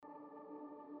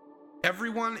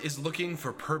Everyone is looking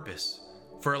for purpose,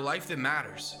 for a life that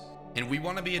matters, and we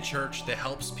want to be a church that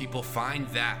helps people find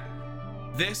that.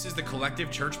 This is the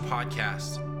Collective Church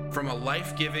Podcast from a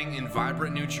life-giving and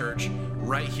vibrant new church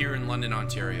right here in London,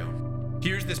 Ontario.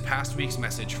 Here's this past week's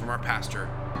message from our pastor,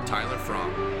 Tyler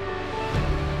Fromm.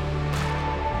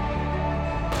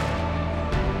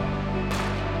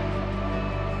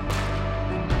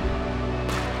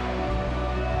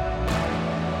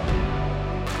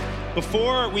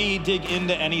 Before we dig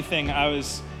into anything, I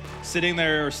was sitting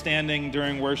there or standing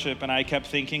during worship, and I kept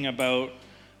thinking about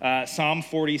Psalm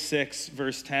 46,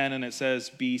 verse 10, and it says,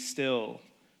 "Be still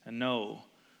and know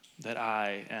that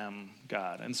I am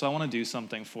God." And so I want to do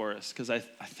something for us, because I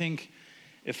think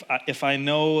if I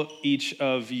know each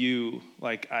of you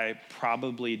like I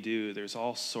probably do, there's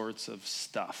all sorts of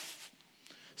stuff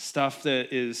that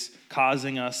is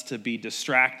causing us to be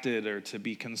distracted or to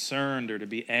be concerned or to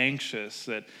be anxious,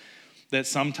 that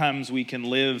sometimes we can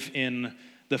live in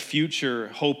the future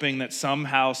hoping that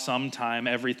somehow, sometime,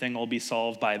 everything will be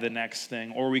solved by the next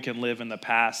thing. Or we can live in the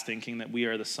past thinking that we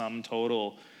are the sum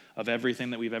total of everything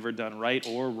that we've ever done right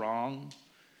or wrong.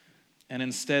 And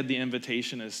instead, the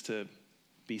invitation is to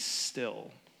be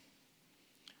still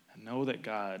and know that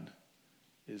God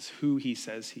is who he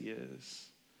says he is.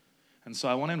 And so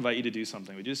I want to invite you to do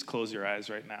something. Would you just close your eyes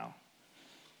right now?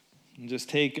 And just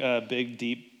take a big,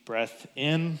 deep breath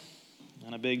in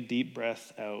and a big, deep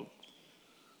breath out.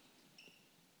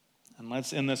 And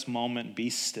let's, in this moment,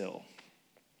 be still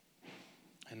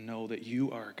and know that you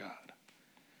are God.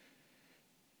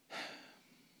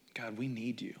 God, we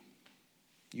need you.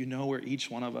 You know where each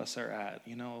one of us are at.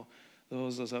 You know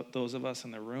those of us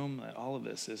in the room that all of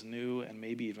this is new and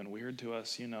maybe even weird to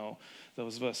us. You know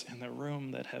those of us in the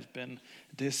room that have been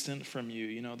distant from you.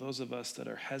 You know those of us that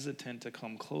are hesitant to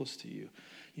come close to you.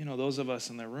 You know those of us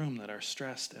in the room that are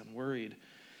stressed and worried.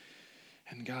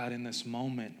 And God, in this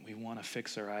moment, we want to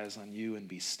fix our eyes on you and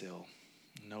be still.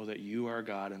 Know that you are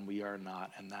God and we are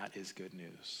not, and that is good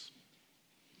news.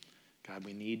 God,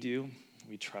 we need you.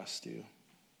 We trust you.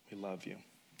 We love you.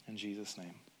 In Jesus'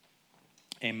 name,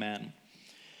 amen.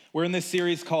 We're in this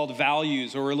series called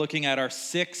Values, where we're looking at our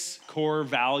 6 core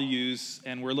values,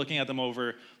 and we're looking at them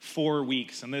over 4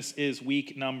 weeks. And this is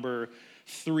week number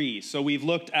 3. So we've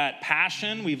looked at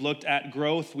passion, we've looked at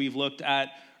growth, we've looked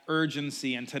at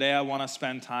urgency, and today I want to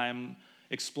spend time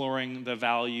exploring the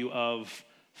value of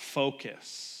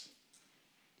focus.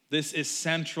 This is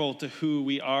central to who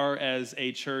we are as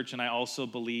a church, and I also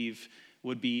believe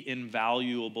would be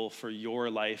invaluable for your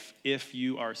life if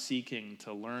you are seeking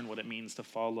to learn what it means to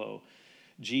follow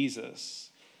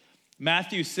Jesus.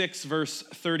 Matthew 6, verse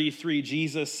 33,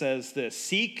 Jesus says this: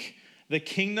 "Seek the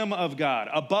kingdom of God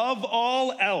above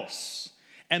all else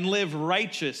and live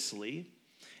righteously,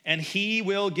 and he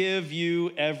will give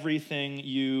you everything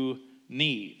you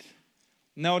need."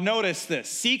 Now notice this: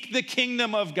 seek the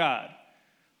kingdom of God.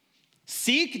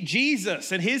 Seek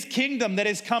Jesus and his kingdom that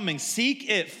is coming. Seek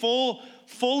it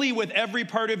fully with every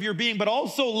part of your being, but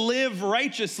also live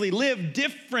righteously, live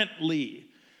differently.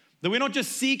 That we don't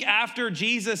just seek after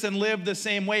Jesus and live the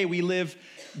same way, we live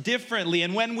differently.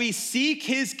 And when we seek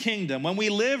his kingdom, when we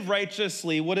live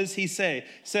righteously, what does he say?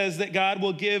 He says that God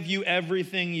will give you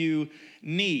everything you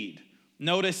need.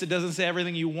 Notice it doesn't say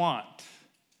everything you want.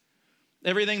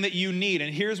 Everything that you need.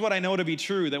 And here's what I know to be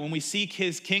true, that when we seek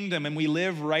his kingdom and we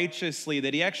live righteously,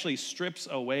 that he actually strips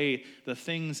away the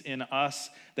things in us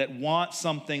that want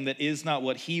something that is not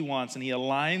what he wants, and he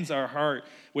aligns our heart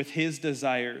with his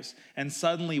desires. And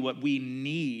suddenly what we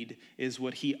need is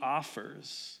what he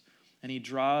offers, and he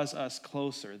draws us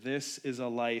closer. This is a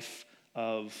life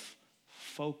of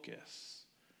focus.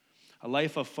 A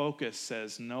life of focus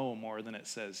says no more than it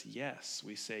says yes.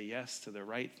 We say yes to the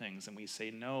right things, and we say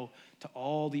no to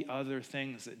all the other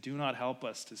things that do not help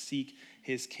us to seek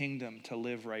his kingdom, to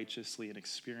live righteously and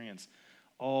experience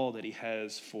all that he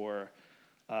has for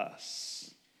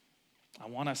us. I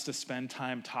want us to spend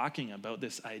time talking about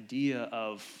this idea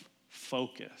of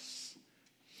focus.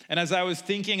 And as I was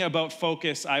thinking about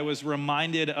focus, I was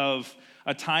reminded of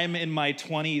a time in my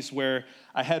 20s where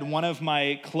I had one of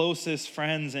my closest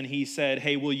friends, and he said,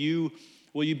 "Hey, will you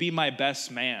be my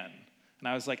best man?" And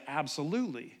I was like,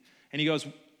 "Absolutely." And he goes,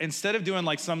 "Instead of doing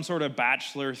like some sort of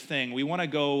bachelor thing, we want to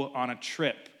go on a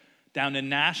trip down to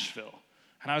Nashville."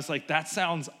 And I was like, "That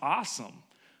sounds awesome.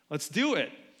 Let's do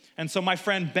it." And so my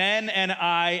friend Ben and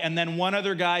I, and then one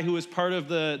other guy who was part of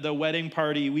the wedding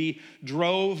party, we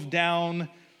drove down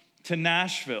to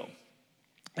Nashville.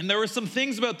 And there were some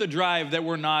things about the drive that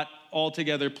were not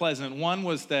altogether pleasant. One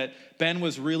was that Ben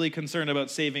was really concerned about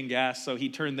saving gas, so he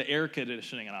turned the air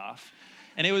conditioning off.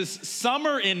 And it was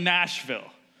summer in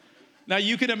Nashville. Now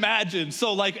you can imagine.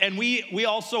 So like, and we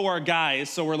also are guys,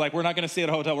 so we're like, we're not gonna stay at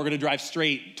a hotel, we're gonna drive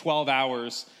straight 12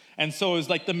 hours. And so it was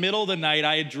like the middle of the night,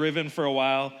 I had driven for a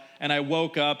while, and I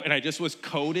woke up and I just was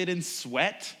coated in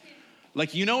sweat.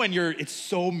 Like, you know, and it's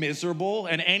so miserable,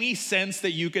 and any sense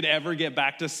that you could ever get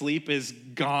back to sleep is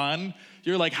gone.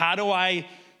 You're like,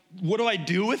 what do I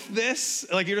do with this?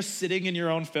 Like, you're just sitting in your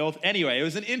own filth. Anyway, it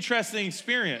was an interesting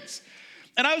experience.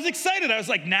 And I was excited. I was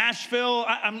like, Nashville,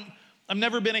 I've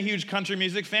never been a huge country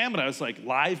music fan, but I was like,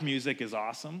 live music is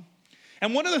awesome.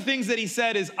 And one of the things that he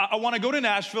said is, I want to go to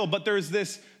Nashville, but there's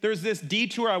this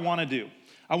detour I want to do.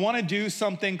 I want to do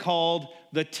something called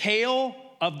the Tail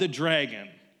of the Dragon.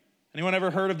 Anyone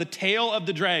ever heard of the Tail of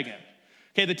the Dragon?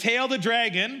 Okay, the Tail of the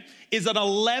Dragon is an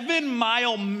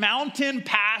 11-mile mountain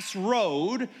pass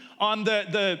road on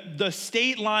the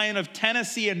state line of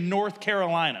Tennessee and North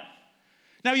Carolina.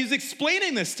 Now, he was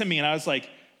explaining this to me, and I was like,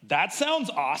 that sounds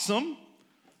awesome.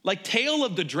 Like, Tail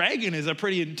of the Dragon is a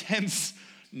pretty intense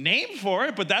name for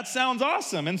it, but that sounds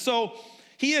awesome. And so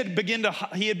he had begun to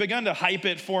hype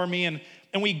it for me, and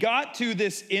we got to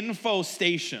this info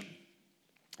station,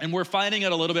 and we're finding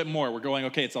out a little bit more. We're going,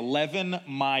 okay, it's 11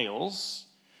 miles.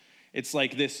 It's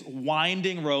like this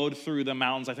winding road through the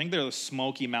mountains. I think they're the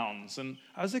Smoky Mountains. And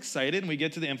I was excited, and we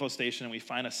get to the info station, and we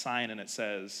find a sign, and it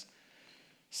says,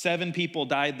 7 people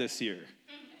died this year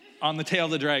on the Tail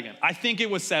of the Dragon. I think it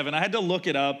was 7. I had to look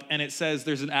it up, and it says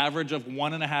there's an average of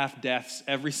 1.5 deaths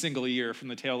every single year from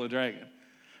the Tail of the Dragon.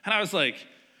 And I was like,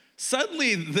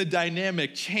 suddenly the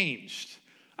dynamic changed.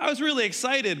 I was really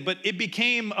excited, but it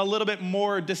became a little bit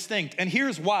more distinct. And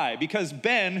here's why. Because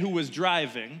Ben, who was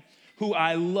driving, who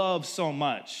I love so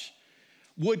much,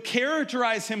 would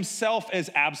characterize himself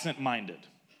as absent-minded.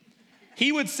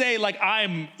 He would say, like,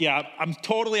 I'm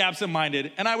totally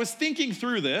absent-minded. And I was thinking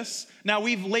through this. Now,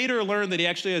 we've later learned that he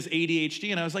actually has ADHD,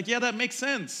 and I was like, yeah, that makes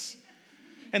sense.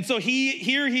 And so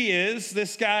here he is,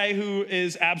 this guy who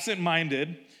is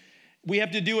absent-minded. We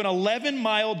have to do an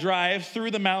 11-mile drive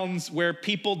through the mountains where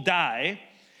people die,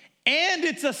 and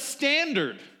it's a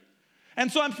standard.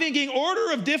 And so I'm thinking,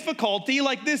 order of difficulty,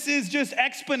 like this is just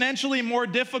exponentially more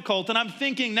difficult. And I'm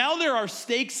thinking, now there are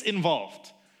stakes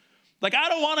involved. Like, I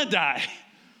don't want to die.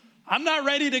 I'm not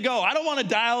ready to go. I don't want to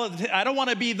die. I don't want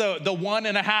to be the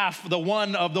 1.5, the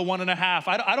one of the 1.5.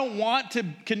 I don't want to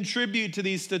contribute to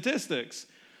these statistics.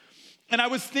 And I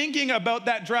was thinking about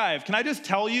that drive. Can I just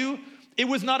tell you, it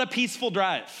was not a peaceful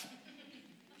drive.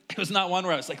 It was not one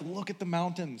where I was like, look at the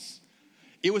mountains.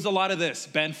 It was a lot of this.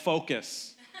 Ben,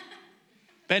 focus.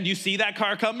 Ben, do you see that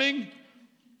car coming?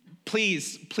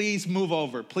 Please move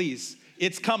over, please.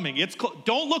 It's coming.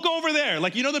 Don't look over there.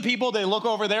 Like, you know the people, they look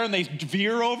over there and they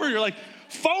veer over? You're like,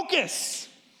 focus.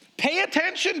 Pay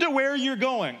attention to where you're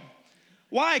going.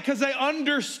 Why? Because I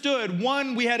understood,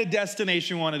 1, we had a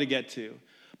destination we wanted to get to.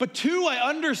 But 2, I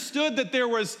understood that there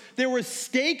was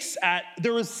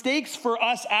stakes for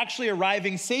us actually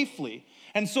arriving safely.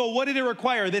 And so what did it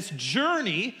require? This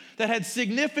journey that had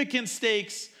significant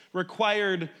stakes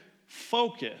required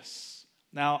focus.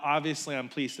 Now, obviously, I'm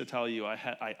pleased to tell you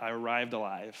I arrived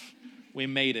alive. We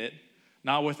made it.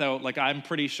 Not without, like, I'm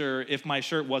pretty sure if my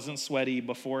shirt wasn't sweaty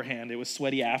beforehand, it was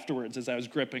sweaty afterwards as I was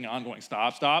gripping on, going,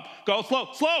 stop, go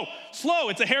slow.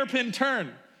 It's a hairpin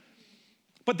turn.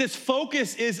 But this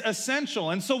focus is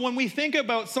essential. And so when we think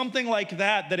about something like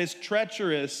that is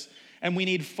treacherous and we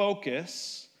need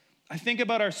focus, I think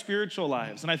about our spiritual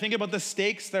lives, and I think about the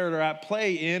stakes that are at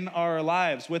play in our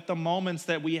lives with the moments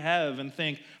that we have, and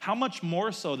think, how much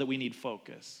more so that we need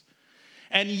focus?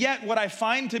 And yet, what I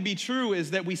find to be true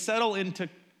is that we settle into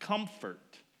comfort.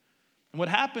 And what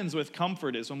happens with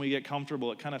comfort is when we get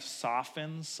comfortable, it kind of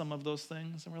softens some of those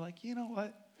things, and we're like, you know what?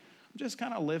 I'm just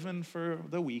kind of living for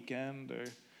the weekend, or,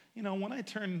 you know, when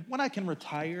I can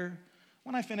retire,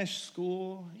 when I finish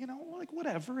school, you know, like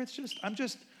whatever. I'm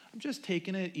just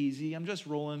taking it easy. I'm just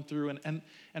rolling through.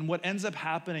 And what ends up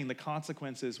happening, the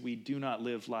consequence is we do not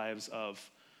live lives of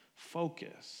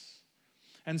focus.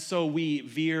 And so we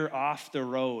veer off the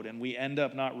road, and we end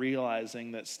up not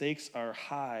realizing that stakes are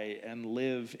high and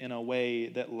live in a way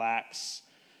that lacks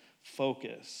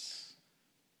focus.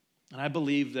 And I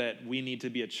believe that we need to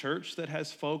be a church that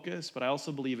has focus, but I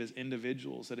also believe as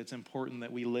individuals that it's important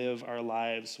that we live our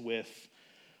lives with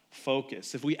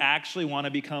focus. If we actually want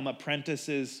to become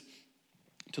apprentices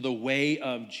to the way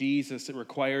of Jesus, it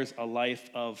requires a life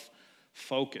of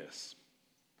focus.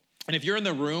 And if you're in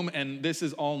the room and this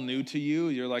is all new to you,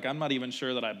 you're like, I'm not even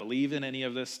sure that I believe in any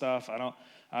of this stuff. I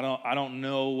don't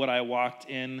know what I walked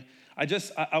in.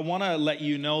 I want to let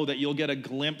you know that you'll get a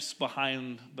glimpse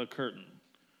behind the curtain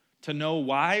to know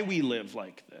why we live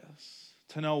like this,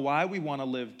 to know why we want to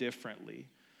live differently.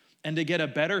 and to get a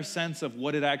better sense of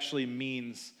what it actually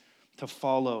means to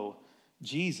follow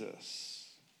Jesus.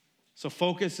 So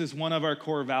focus is one of our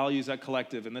core values at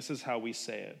Collective, and this is how we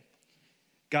say it.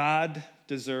 God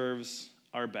deserves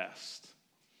our best.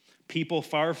 People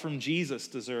far from Jesus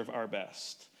deserve our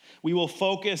best. We will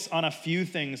focus on a few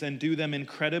things and do them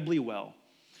incredibly well.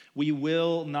 We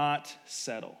will not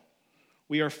settle.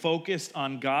 We are focused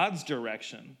on God's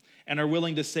direction and are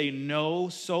willing to say no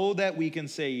so that we can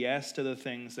say yes to the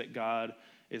things that God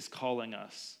is calling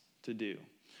us to do.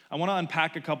 I want to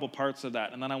unpack a couple parts of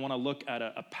that, and then I want to look at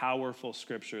a powerful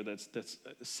scripture that's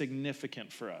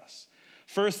significant for us.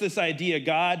 First, this idea,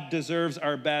 God deserves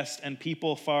our best, and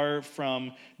people far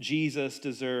from Jesus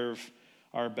deserve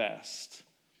our best.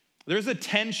 There's a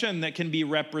tension that can be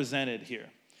represented here.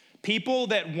 People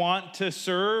that want to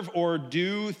serve or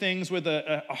do things with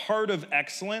a heart of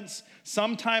excellence,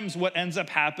 sometimes what ends up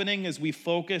happening is we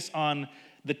focus on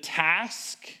the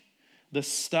task, the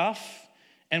stuff,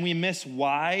 and we miss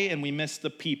why, and we miss the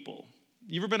people.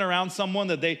 You ever been around someone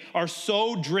that they are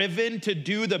so driven to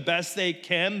do the best they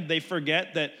can, they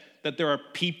forget that there are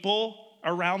people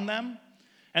around them,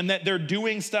 and that they're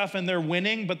doing stuff and they're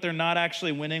winning, but they're not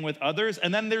actually winning with others.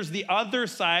 And then there's the other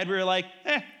side where you're like,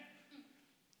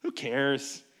 who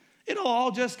cares? It'll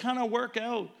all just kind of work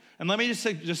out. And let me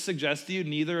just suggest to you,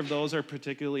 neither of those are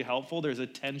particularly helpful. There's a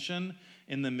tension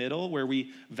in the middle where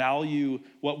we value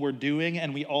what we're doing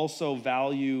and we also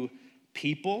value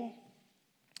people.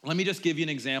 Let me just give you an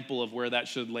example of where that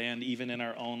should land even in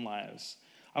our own lives.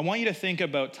 I want you to think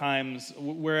about times,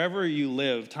 wherever you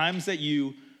live, times that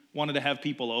you wanted to have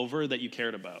people over that you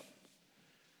cared about.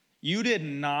 You did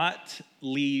not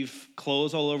leave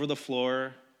clothes all over the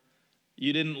floor.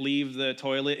 You didn't leave the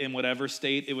toilet in whatever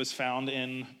state it was found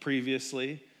in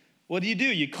previously. What do?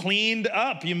 You cleaned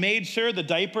up. You made sure the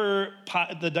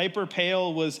diaper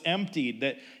pail was emptied.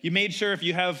 That you made sure if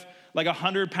you have like a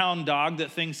 100-pound dog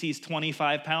that thinks he's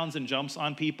 25 pounds and jumps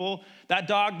on people, that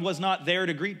dog was not there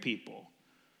to greet people.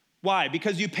 Why?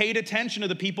 Because you paid attention to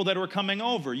the people that were coming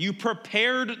over. You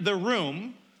prepared the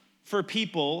room for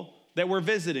people that were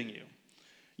visiting you.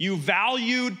 You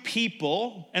valued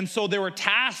people, and so there were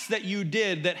tasks that you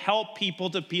did that helped people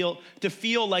to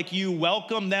feel like you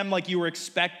welcomed them, like you were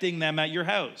expecting them at your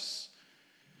house.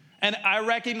 And I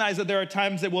recognize that there are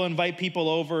times that we'll invite people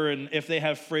over, and if they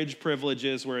have fridge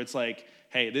privileges where it's like,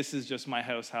 hey, this is just my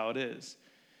house, how it is.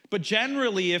 But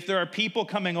generally, if there are people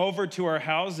coming over to our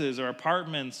houses or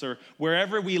apartments or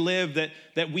wherever we live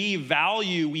that we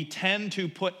value, we tend to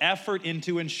put effort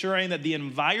into ensuring that the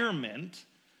environment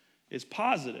is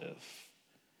positive.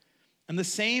 And the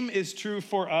same is true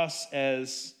for us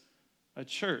as a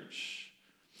church.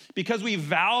 Because we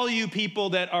value people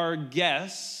that are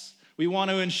guests, we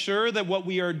want to ensure that what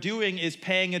we are doing is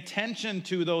paying attention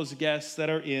to those guests that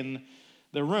are in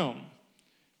the room.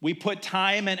 We put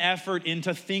time and effort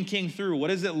into thinking through what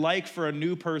is it like for a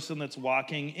new person that's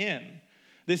walking in.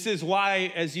 This is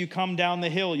why as you come down the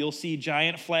hill, you'll see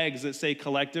giant flags that say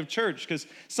Collective Church, because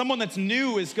someone that's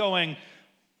new is going,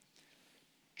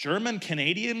 German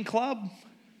Canadian club?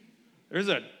 There's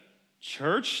a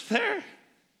church there?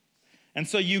 And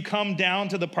so you come down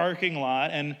to the parking lot,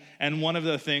 and one of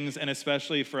the things, and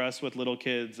especially for us with little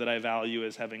kids that I value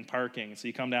is having parking. So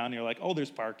you come down and you're like, oh, there's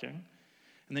parking.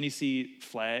 And then you see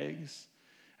flags.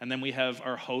 And then we have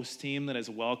our host team that is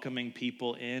welcoming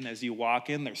people in. As you walk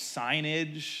in, there's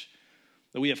signage,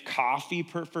 that we have coffee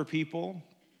for people.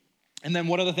 And then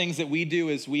one of the things that we do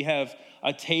is we have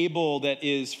a table that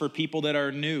is for people that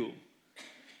are new.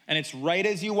 And it's right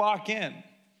as you walk in.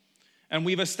 And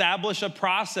we've established a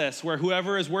process where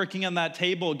whoever is working on that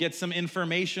table gets some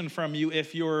information from you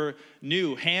if you're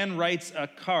new. Hand writes a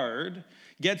card,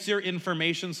 gets your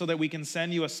information so that we can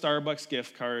send you a Starbucks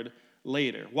gift card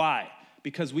later. Why?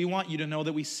 Because we want you to know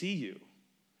that we see you.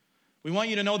 We want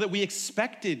you to know that we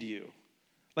expected you.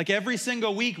 Like every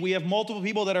single week, we have multiple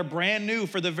people that are brand new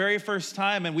for the very first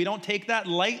time, and we don't take that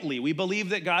lightly. We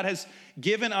believe that God has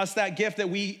given us that gift that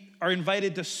we are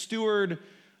invited to steward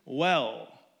well.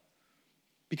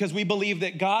 Because we believe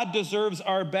that God deserves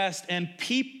our best and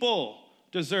people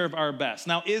deserve our best.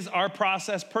 Now, is our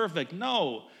process perfect?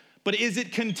 No. But is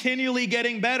it continually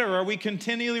getting better? Are we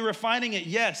continually refining it?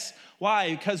 Yes.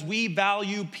 Why? Because we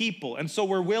value people. And so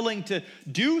we're willing to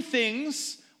do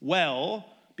things well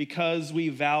because we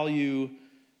value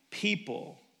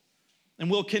people.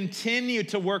 And we'll continue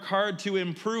to work hard to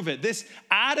improve it. This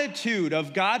attitude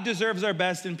of God deserves our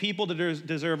best and people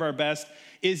deserve our best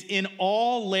is in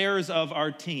all layers of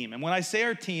our team. And when I say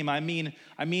our team, I mean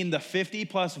the 50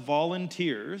 plus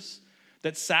volunteers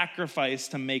that sacrifice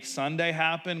to make Sunday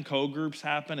happen, co-groups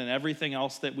happen, and everything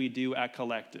else that we do at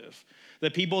Collective. The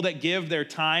people that give their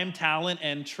time, talent,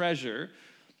 and treasure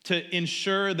to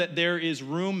ensure that there is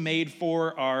room made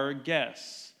for our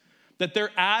guests. That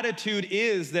their attitude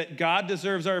is that God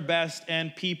deserves our best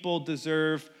and people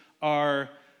deserve our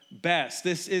best.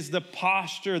 This is the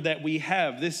posture that we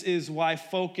have. This is why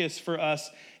focus for us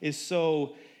is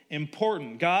so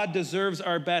important. God deserves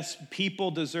our best.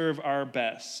 People deserve our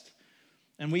best.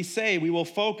 And we say we will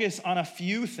focus on a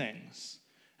few things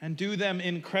and do them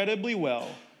incredibly well.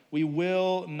 We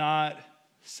will not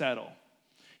settle.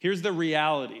 Here's the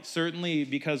reality. Certainly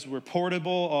because we're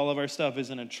portable, all of our stuff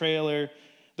is in a trailer.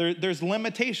 There's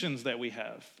limitations that we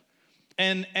have.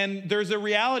 And there's a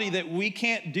reality that we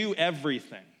can't do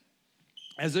everything.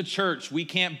 As a church, we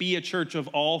can't be a church of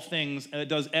all things that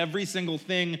does every single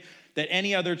thing that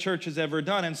any other church has ever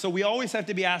done. And so we always have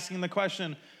to be asking the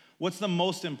question, what's the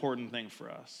most important thing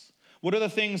for us? What are the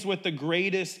things with the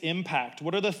greatest impact?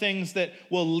 What are the things that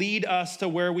will lead us to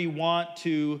where we want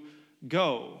to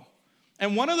go?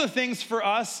 And one of the things for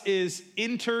us is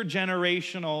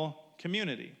intergenerational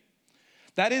community.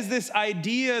 That is this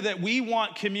idea that we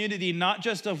want community not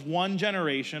just of one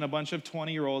generation, a bunch of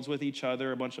 20-year-olds with each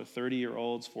other, a bunch of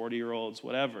 30-year-olds, 40-year-olds,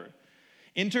 whatever.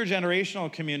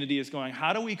 Intergenerational community is going,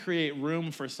 how do we create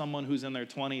room for someone who's in their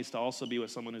 20s to also be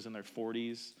with someone who's in their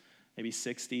 40s, maybe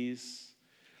 60s?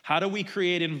 How do we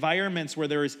create environments where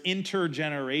there is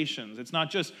intergenerations? It's not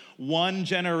just one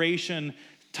generation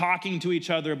talking to each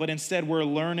other, but instead we're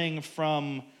learning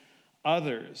from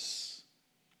others.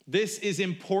 This is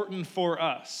important for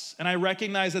us. And I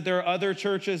recognize that there are other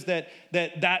churches that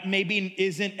maybe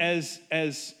isn't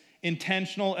as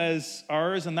intentional as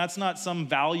ours, and that's not some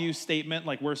value statement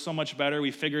like we're so much better,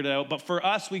 we figured it out. But for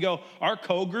us, we go, our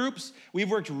co-groups, we've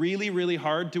worked really, really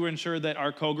hard to ensure that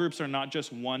our co-groups are not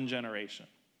just one generation.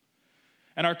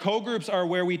 And our co-groups are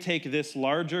where we take this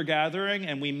larger gathering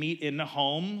and we meet in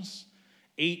homes,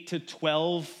 8 to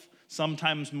 12,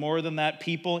 sometimes more than that,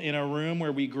 people in a room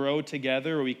where we grow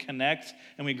together, where we connect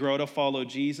and we grow to follow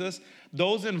Jesus.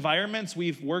 Those environments,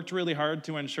 we've worked really hard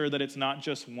to ensure that it's not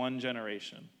just one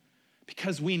generation,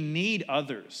 because we need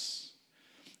others.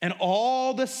 And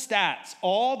all the stats,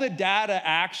 all the data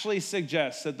actually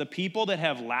suggests that the people that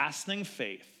have lasting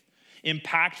faith,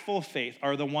 impactful faith,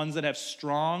 are the ones that have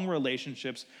strong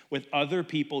relationships with other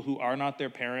people who are not their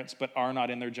parents but are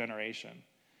not in their generation.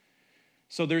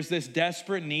 So there's this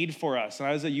desperate need for us. And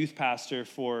I was a youth pastor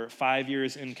for 5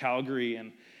 years in Calgary,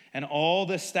 and all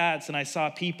the stats, and I saw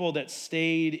people that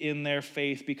stayed in their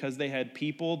faith because they had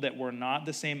people that were not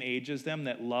the same age as them,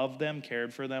 that loved them,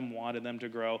 cared for them, wanted them to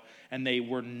grow, and they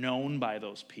were known by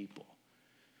those people.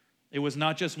 It was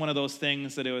not just one of those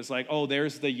things that it was like, oh,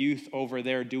 there's the youth over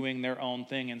there doing their own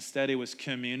thing. Instead, it was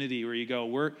community where you go,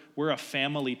 we're a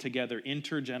family together,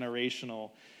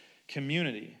 intergenerational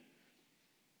community.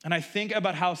 And I think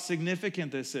about how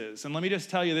significant this is. And let me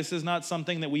just tell you, this is not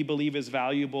something that we believe is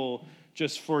valuable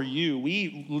just for you.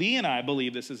 Lee and I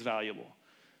believe this is valuable.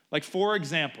 Like, for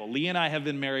example, Lee and I have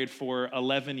been married for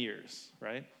 11 years,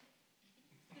 right?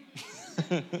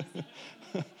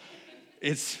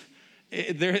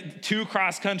 There 2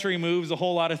 cross-country moves, a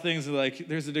whole lot of things. Like,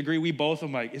 there's a degree we both,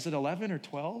 I'm like, is it 11 or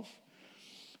 12?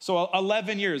 So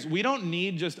 11 years. We don't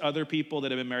need just other people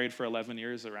that have been married for 11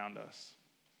 years around us.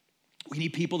 We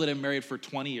need people that have been married for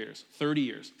 20 years, 30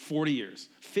 years, 40 years,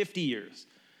 50 years.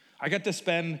 I got to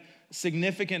spend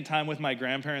significant time with my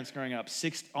grandparents growing up,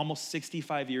 almost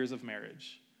 65 years of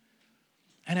marriage.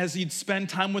 And as you'd spend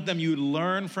time with them, you'd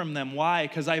learn from them. Why?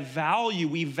 Because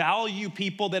we value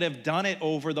people that have done it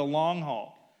over the long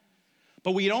haul.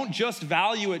 But we don't just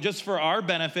value it just for our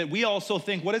benefit. We also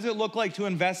think, what does it look like to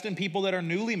invest in people that are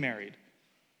newly married?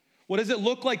 What does it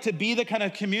look like to be the kind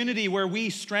of community where we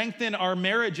strengthen our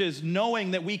marriages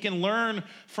knowing that we can learn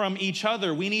from each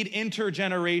other? We need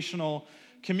intergenerational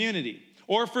community.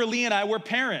 Or for Lee and I, we're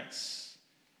parents.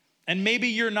 And maybe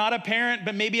you're not a parent,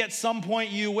 but maybe at some point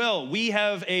you will. We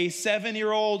have a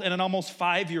 7-year-old and an almost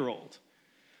 5-year-old.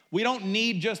 We don't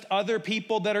need just other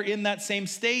people that are in that same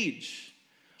stage.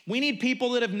 We need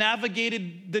people that have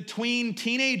navigated the tween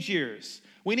teenage years.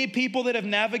 We need people that have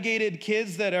navigated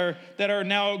kids that are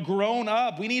now grown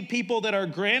up. We need people that are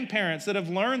grandparents that have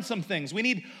learned some things. We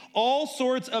need all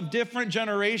sorts of different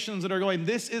generations that are going,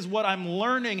 this is what I'm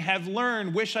learning, have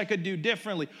learned, wish I could do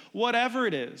differently, whatever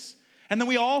it is. And then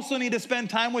we also need to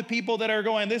spend time with people that are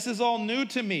going, this is all new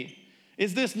to me.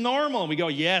 Is this normal? And we go,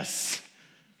 yes.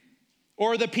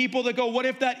 Or the people that go, what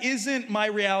if that isn't my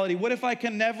reality? What if I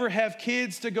can never have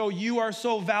kids? To go, you are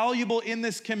so valuable in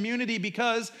this community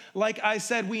because, like I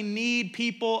said, we need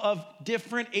people of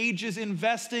different ages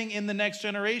investing in the next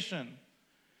generation.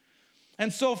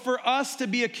 And so for us to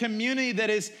be a community that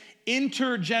is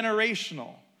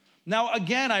intergenerational. Now,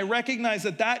 again, I recognize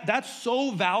that's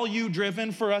so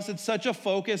value-driven for us. It's such a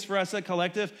focus for us at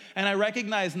Collective, and I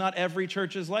recognize not every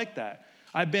church is like that.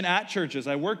 I've been at churches.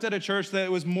 I worked at a church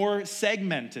that was more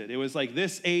segmented. It was like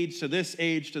this age to this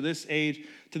age to this age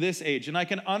to this age. And I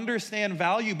can understand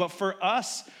value, but for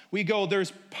us, we go,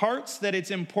 there's parts that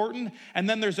it's important, and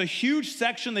then there's a huge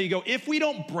section that you go, if we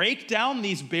don't break down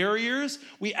these barriers,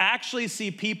 we actually see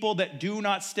people that do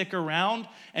not stick around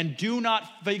and do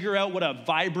not figure out what a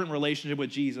vibrant relationship with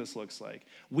Jesus looks like.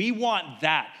 We want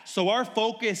that. So our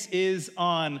focus is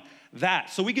on that.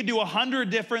 So we could do 100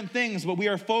 different things, but we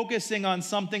are focusing on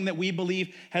something that we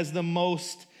believe has the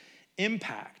most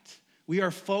impact. We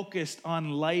are focused on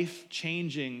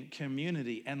life-changing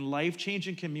community, and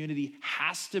life-changing community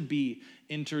has to be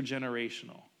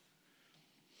intergenerational.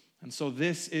 And so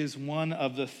this is one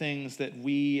of the things that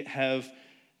we've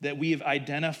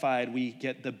identified we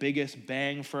get the biggest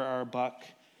bang for our buck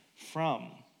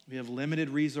from. We have limited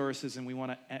resources, and we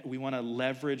want to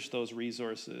leverage those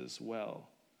resources well.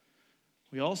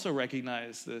 We also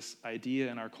recognize this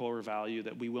idea in our core value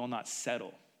that we will not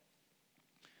settle.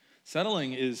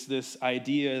 Settling is this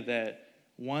idea that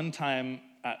one time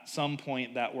at some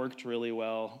point that worked really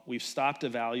well. We've stopped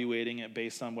evaluating it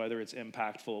based on whether it's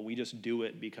impactful. We just do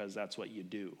it because that's what you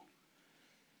do.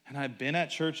 And I've been at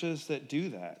churches that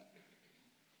do that.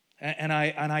 And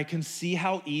I can see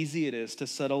how easy it is to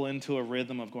settle into a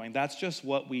rhythm of going, that's just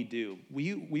what we do.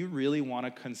 We really want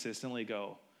to consistently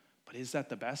go, but is that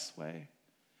the best way?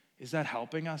 Is that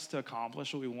helping us to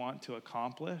accomplish what we want to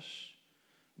accomplish?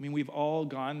 I mean, we've all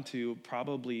gone to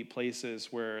probably places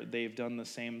where they've done the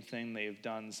same thing they've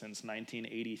done since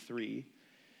 1983.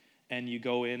 And you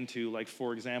go into, like,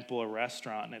 for example, a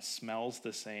restaurant and it smells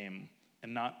the same,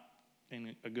 and not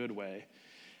in a good way.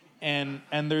 And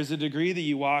there's a degree that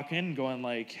you walk in going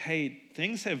like, hey,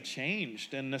 things have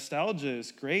changed and nostalgia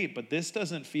is great, but this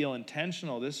doesn't feel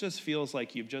intentional. This just feels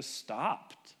like you've just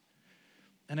stopped.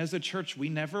 And as a church, we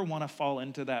never want to fall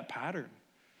into that pattern.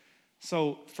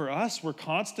 So for us, we're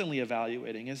constantly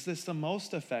evaluating, is this the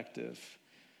most effective?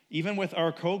 Even with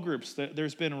our co-groups,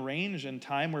 there's been range in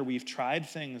time where we've tried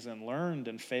things and learned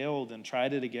and failed and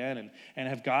tried it again and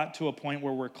have got to a point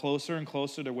where we're closer and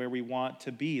closer to where we want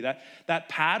to be. That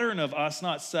pattern of us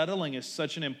not settling is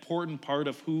such an important part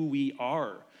of who we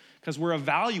are because we're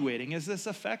evaluating, is this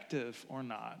effective or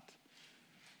not?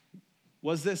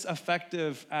 Was this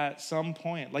effective at some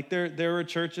point? Like there were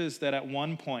churches that at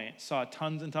one point saw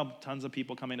tons and tons of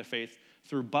people coming to faith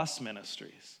through bus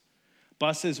ministries.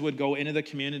 Buses would go into the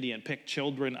community and pick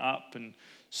children up, and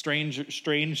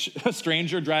a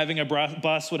stranger driving a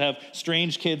bus would have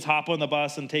strange kids hop on the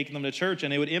bus and take them to church,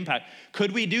 and it would impact.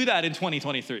 Could we do that in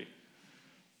 2023?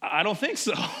 I don't think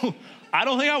so. I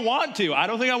don't think I want to. I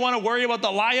don't think I want to worry about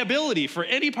the liability for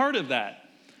any part of that.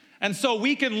 And so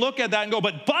we can look at that and go,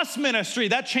 but bus ministry,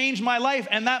 that changed my life,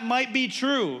 and that might be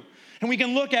true. And we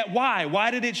can look at why. Why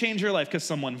did it change your life? Because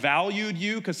someone valued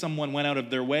you, because someone went out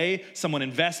of their way, someone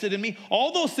invested in me.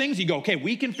 All those things, you go, okay,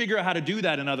 we can figure out how to do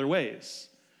that in other ways.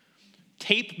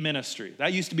 Tape ministry,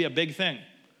 that used to be a big thing.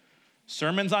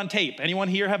 Sermons on tape. Anyone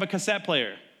here have a cassette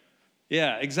player?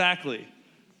 Yeah, exactly.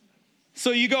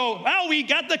 So you go, oh, we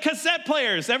got the cassette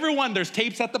players. Everyone, there's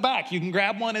tapes at the back. You can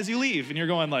grab one as you leave. And you're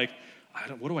going like,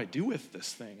 what do I do with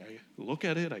this thing? I look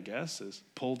at it, I guess,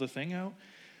 pull the thing out.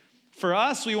 For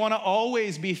us, we want to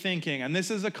always be thinking, and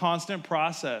this is a constant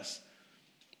process,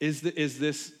 is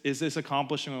this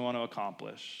accomplishing what we want to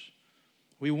accomplish?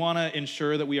 We want to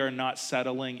ensure that we are not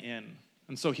settling in.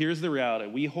 And so here's the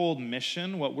reality. We hold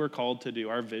mission, what we're called to do,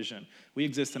 our vision. We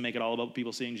exist to make it all about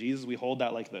people seeing Jesus. We hold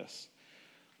that like this.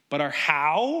 But our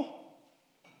how,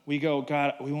 we go,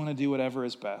 God, we want to do whatever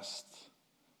is best.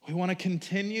 We want to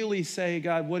continually say,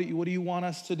 God, what do you want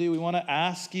us to do? We want to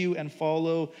ask you and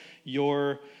follow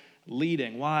your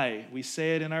leading. Why? We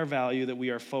say it in our value that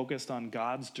we are focused on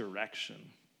God's direction.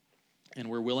 And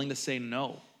we're willing to say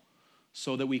no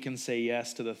so that we can say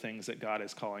yes to the things that God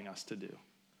is calling us to do.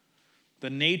 The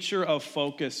nature of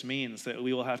focus means that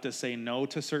we will have to say no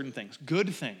to certain things, good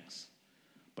things,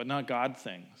 but not God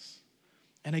things.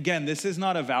 And again, this is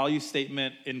not a value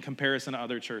statement in comparison to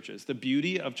other churches. The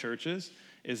beauty of churches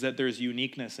is that there's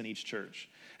uniqueness in each church.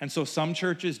 And so some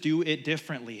churches do it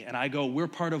differently. And I go, we're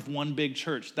part of one big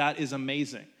church. That is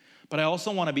amazing. But I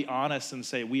also want to be honest and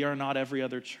say we are not every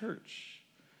other church.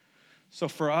 So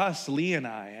for us, Lee and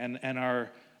I,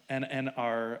 and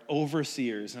our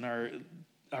overseers and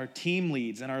our team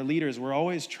leads and our leaders, we're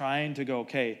always trying to go,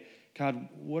 okay, God,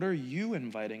 what are you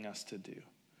inviting us to do?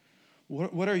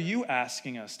 What are you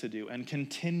asking us to do? And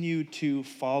continue to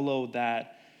follow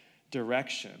that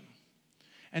direction.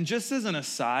 And just as an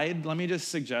aside, let me just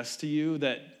suggest to you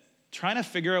that trying to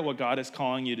figure out what God is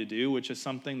calling you to do, which is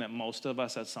something that most of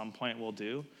us at some point will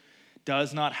do,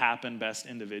 does not happen best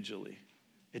individually.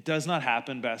 It does not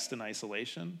happen best in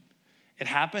isolation. It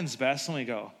happens best when we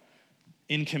go,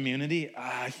 in community,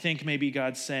 I think maybe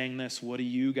God's saying this. What do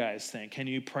you guys think? Can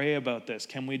you pray about this?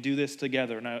 Can we do this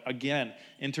together? Now, again,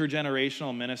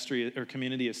 intergenerational ministry or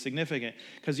community is significant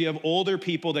because you have older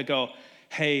people that go,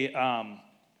 hey,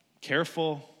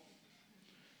 careful.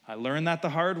 I learned that the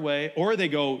hard way. Or they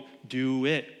go, do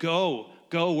it. Go,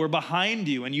 we're behind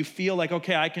you. And you feel like,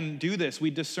 okay, I can do this. We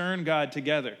discern God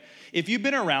together. If you've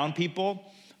been around people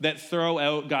that throw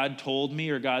out God told me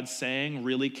or God's saying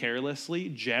really carelessly,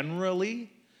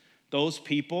 generally, those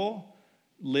people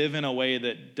live in a way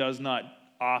that does not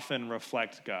often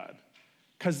reflect God.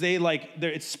 Because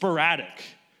it's sporadic.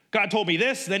 God told me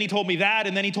this, then he told me that,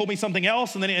 and then he told me something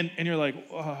else, and then and you're like,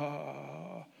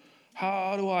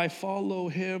 how do I follow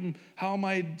him? How am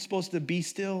I supposed to be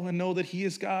still and know that he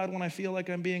is God when I feel like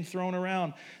I'm being thrown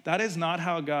around? That is not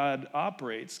how God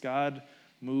operates. God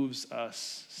moves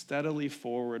us steadily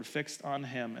forward, fixed on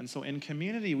him. And so in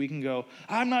community, we can go,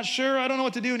 I'm not sure, I don't know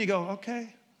what to do. And you go,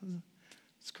 okay,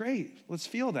 it's great. Let's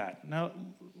feel that. Now,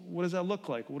 what does that look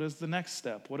like? What is the next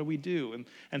step? What do we do?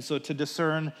 And so to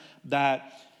discern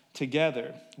that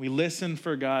together, we listen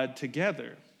for God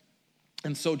together.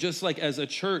 And so just like as a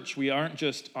church, we aren't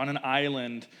just on an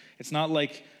island. It's not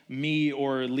like me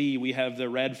or Lee, we have the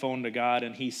red phone to God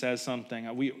and he says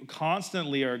something. We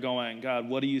constantly are going, God,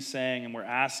 what are you saying? And we're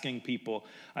asking people.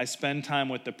 I spend time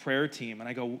with the prayer team and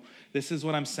I go, this is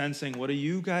what I'm sensing. What are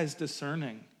you guys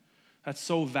discerning? That's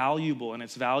so valuable. And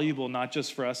it's valuable not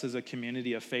just for us as a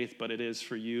community of faith, but it is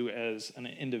for you as an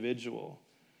individual.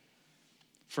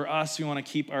 For us, we want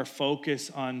to keep our focus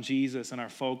on Jesus and our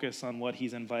focus on what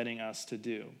he's inviting us to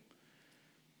do.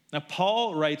 Now,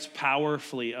 Paul writes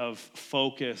powerfully of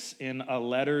focus in a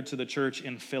letter to the church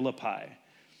in Philippi.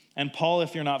 And Paul,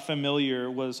 if you're not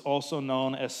familiar, was also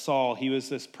known as Saul. He was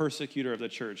this persecutor of the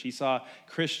church. He saw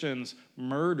Christians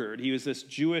murdered. He was this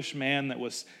Jewish man that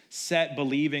was set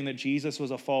believing that Jesus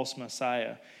was a false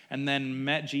Messiah, and then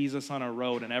met Jesus on a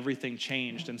road and everything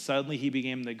changed. And suddenly he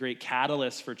became the great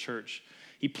catalyst for church.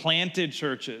 He planted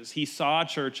churches, he saw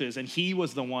churches, and he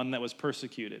was the one that was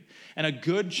persecuted. And a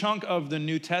good chunk of the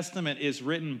New Testament is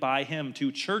written by him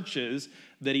to churches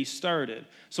that he started.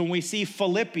 So when we see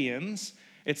Philippians,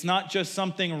 it's not just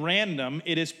something random.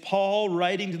 It is Paul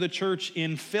writing to the church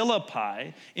in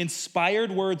Philippi,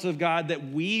 inspired words of God that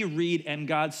we read and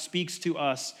God speaks to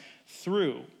us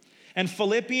through. And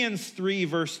Philippians 3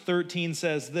 verse 13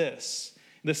 says this.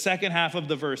 The second half of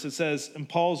the verse, it says, in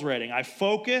Paul's writing, I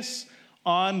focus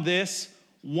on this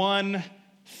one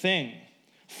thing,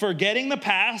 forgetting the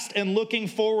past and looking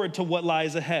forward to what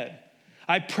lies ahead.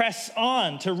 I press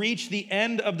on to reach the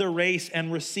end of the race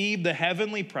and receive the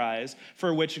heavenly prize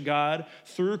for which God,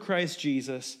 through Christ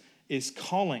Jesus, is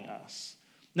calling us.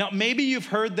 Now, maybe you've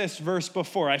heard this verse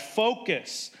before. I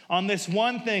focus on this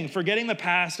one thing, forgetting the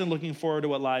past and looking forward to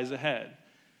what lies ahead.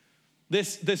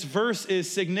 This verse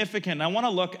is significant. I want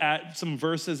to look at some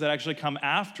verses that actually come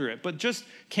after it. But just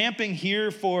camping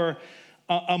here for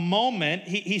a moment,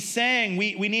 he's saying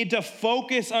we need to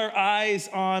focus our eyes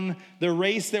on the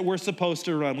race that we're supposed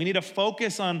to run. We need to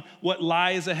focus on what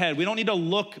lies ahead. We don't need to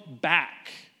look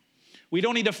back. We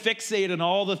don't need to fixate on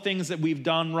all the things that we've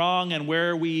done wrong and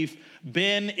where we've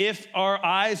been. If our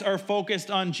eyes are focused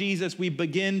on Jesus, we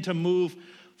begin to move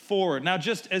forward. Now,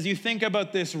 just as you think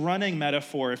about this running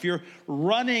metaphor, if you're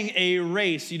running a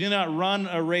race, you do not run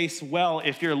a race well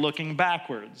if you're looking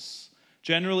backwards.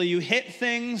 Generally, you hit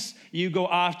things, you go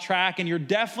off track, and you're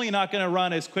definitely not going to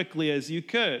run as quickly as you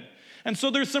could. And so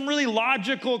there's some really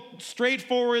logical,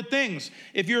 straightforward things.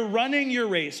 If you're running your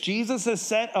race, Jesus has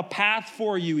set a path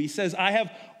for you. He says, I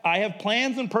have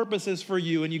plans and purposes for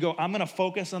you. And you go, I'm going to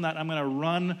focus on that. I'm going to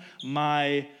run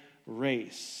my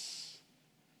race.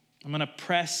 I'm going to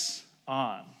press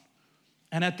on.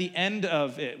 And at the end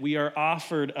of it, we are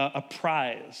offered a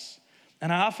prize.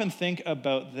 And I often think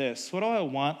about this. What do I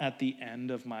want at the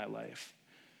end of my life?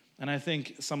 And I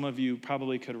think some of you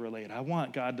probably could relate. I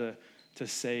want God to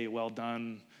say, well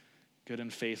done, good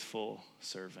and faithful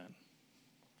servant.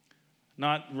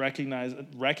 Not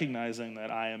recognizing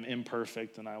that I am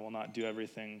imperfect and I will not do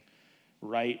everything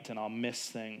right and I'll miss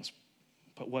things.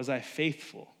 But was I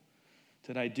faithful?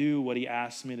 Did I do what he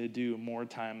asked me to do more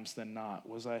times than not?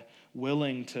 Was I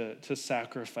willing to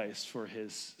sacrifice for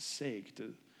his sake?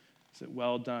 Is it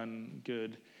well done,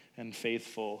 good and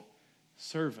faithful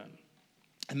servant?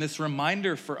 And this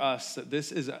reminder for us that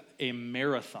this is a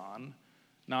marathon,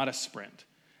 not a sprint.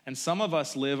 And some of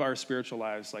us live our spiritual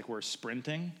lives like we're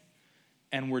sprinting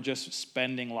and we're just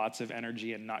spending lots of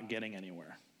energy and not getting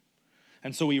anywhere.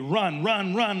 And so we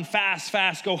run,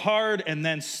 fast, go hard, and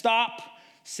then stop,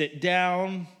 sit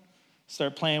down,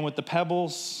 start playing with the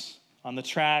pebbles on the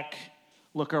track,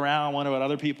 look around, wonder what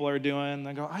other people are doing,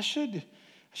 and go, I should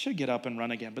get up and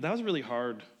run again. But that was really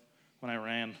hard when I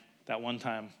ran that one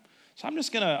time. So I'm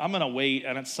gonna wait,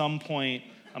 and at some point,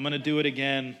 I'm gonna do it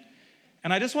again.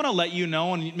 And I just want to let you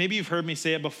know, and maybe you've heard me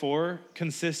say it before,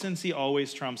 consistency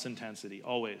always trumps intensity,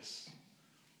 always.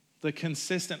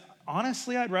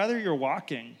 Honestly, I'd rather you're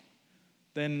walking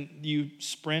than you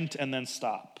sprint and then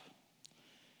stop.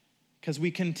 Because we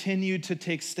continue to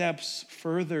take steps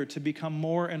further to become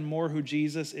more and more who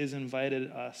Jesus has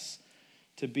invited us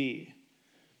to be.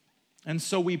 And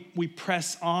so we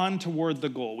press on toward the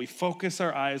goal. We focus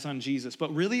our eyes on Jesus.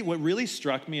 But really, what really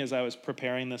struck me as I was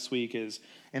preparing this week is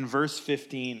in verse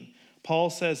 15, Paul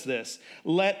says this,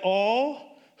 "Let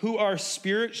all who are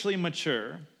spiritually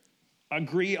mature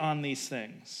agree on these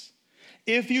things.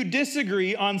 If you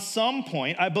disagree on some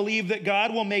point, I believe that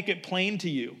God will make it plain to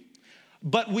you.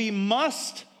 But we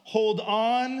must hold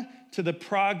on to the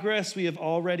progress we have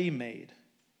already made.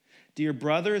 Dear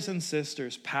brothers and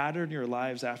sisters, pattern your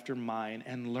lives after mine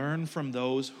and learn from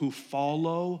those who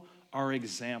follow our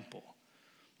example."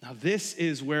 Now, this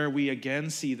is where we again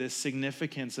see this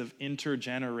significance of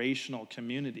intergenerational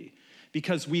community.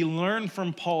 Because we learn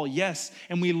from Paul, yes,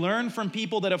 and we learn from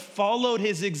people that have followed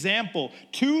his example.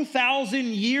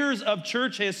 2,000 years of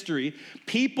church history,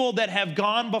 people that have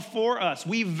gone before us.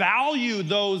 We value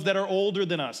those that are older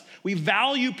than us. We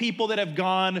value people that have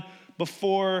gone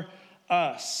before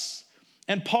us.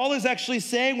 And Paul is actually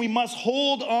saying we must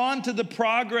hold on to the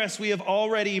progress we have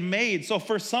already made. So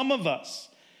for some of us,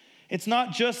 it's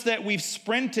not just that we've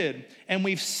sprinted and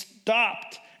we've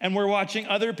stopped and we're watching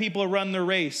other people run the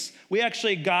race. We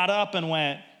actually got up and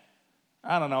went,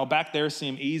 I don't know, back there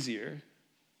seemed easier.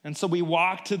 And so we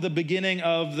walk to the beginning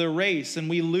of the race and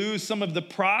we lose some of the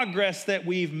progress that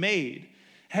we've made.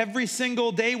 Every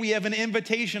single day we have an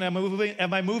invitation.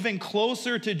 Am I moving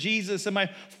closer to Jesus? Am I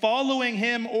following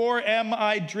him, or am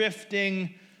I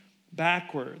drifting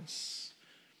backwards?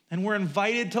 And we're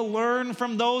invited to learn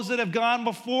from those that have gone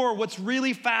before. What's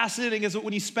really fascinating is that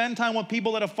when you spend time with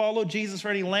people that have followed Jesus for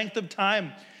any length of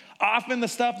time, often the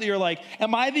stuff that you're like,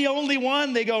 am I the only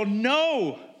one? They go,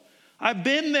 no, I've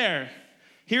been there.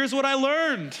 Here's what I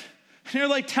learned. And you're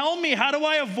like, tell me, how do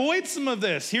I avoid some of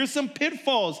this? Here's some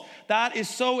pitfalls. That is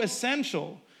so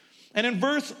essential. And in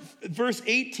verse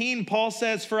 18, Paul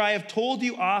says, "For I have told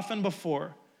you often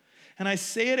before, and I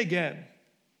say it again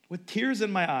with tears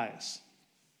in my eyes,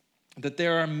 that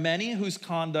there are many whose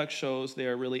conduct shows they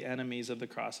are really enemies of the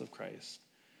cross of Christ.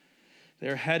 They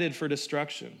are headed for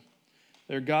destruction.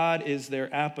 Their God is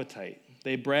their appetite.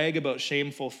 They brag about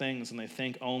shameful things, and they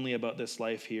think only about this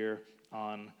life here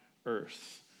on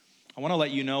earth." I want to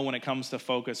let you know when it comes to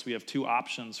focus, we have two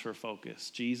options for focus: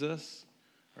 Jesus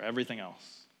or everything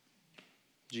else.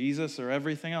 Jesus or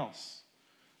everything else.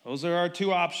 Those are our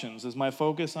two options. Is my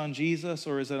focus on Jesus,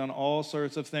 or is it on all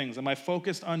sorts of things? Am I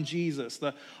focused on Jesus,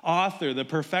 the author, the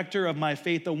perfecter of my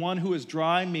faith, the one who is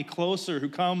drawing me closer, who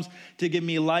comes to give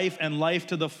me life and life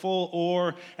to the full,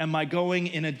 or am I going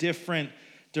in a different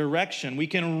direction? We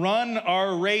can run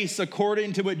our race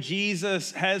according to what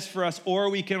Jesus has for us, or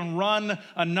we can run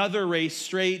another race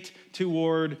straight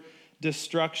toward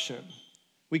destruction.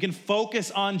 We can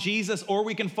focus on Jesus, or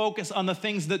we can focus on the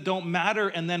things that don't matter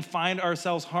and then find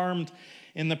ourselves harmed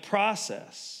in the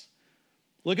process.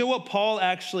 Look at what Paul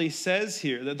actually says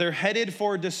here, that they're headed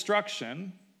for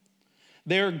destruction.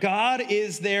 Their God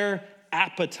is their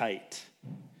appetite.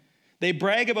 They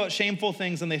brag about shameful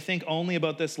things and they think only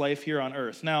about this life here on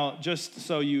earth. Now, just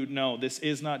so you know, this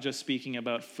is not just speaking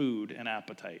about food and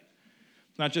appetite.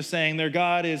 It's not just saying their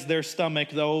God is their stomach,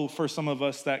 though for some of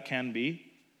us that can be.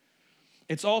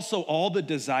 It's also all the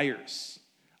desires.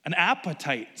 An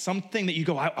appetite, something that you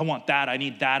go, I want that, I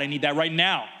need that right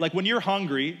now. Like when you're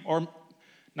hungry, or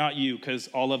not you, because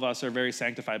all of us are very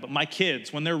sanctified, but my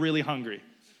kids, when they're really hungry,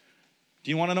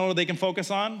 do you want to know what they can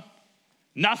focus on?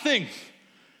 Nothing.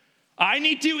 I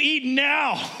need to eat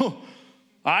now.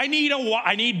 I need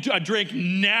a drink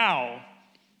now.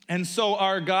 And so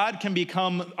our God can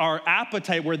become our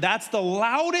appetite, where that's the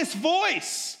loudest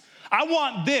voice. I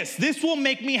want this. This will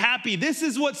make me happy. This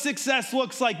is what success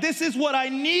looks like. This is what I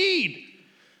need.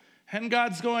 And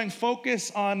God's going,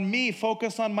 focus on me,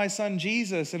 focus on my son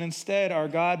Jesus. And instead, our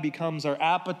God becomes our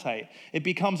appetite. It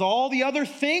becomes all the other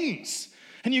things.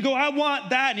 And you go, I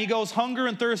want that. And he goes, hunger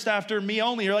and thirst after me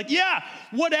only. You're like, yeah,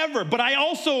 whatever. But I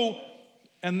also,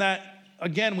 and that,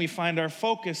 again, we find our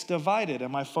focus divided.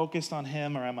 Am I focused on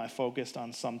him or am I focused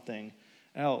on something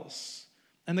else?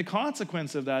 And the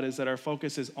consequence of that is that our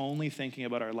focus is only thinking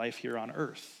about our life here on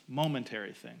earth,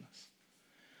 momentary things.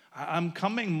 I'm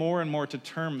coming more and more to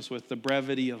terms with the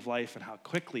brevity of life and how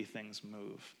quickly things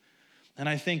move. And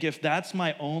I think if that's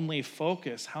my only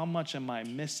focus, how much am I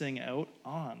missing out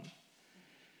on?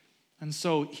 And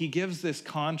so he gives this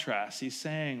contrast. He's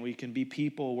saying we can be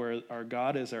people where our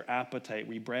God is our appetite.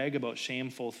 We brag about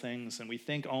shameful things and we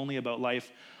think only about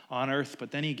life on earth,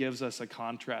 but then he gives us a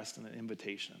contrast and an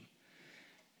invitation.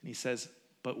 And he says,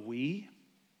 but we,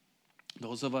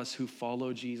 those of us who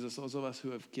follow Jesus, those of us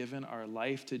who have given our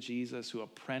life to Jesus, who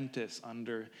apprentice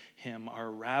under him, our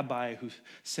rabbi who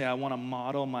say, I want to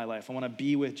model my life, I want to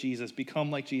be with Jesus, become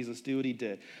like Jesus, do what he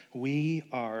did. We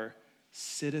are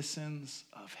citizens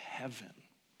of heaven,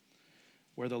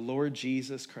 where the Lord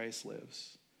Jesus Christ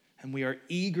lives. And we are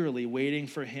eagerly waiting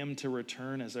for him to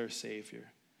return as our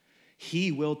Savior.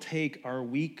 He will take our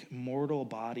weak mortal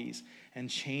bodies and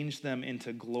change them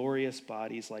into glorious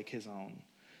bodies like his own,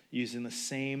 using the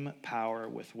same power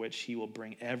with which he will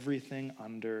bring everything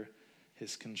under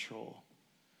his control.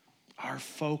 Our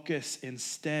focus,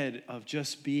 instead of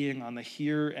just being on the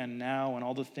here and now and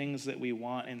all the things that we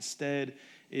want, instead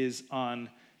is on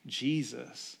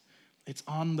Jesus. It's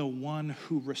on the one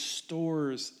who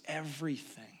restores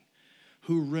everything,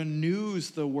 who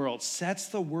renews the world, sets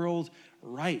the world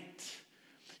right.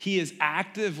 He is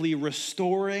actively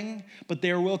restoring, but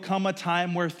there will come a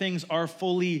time where things are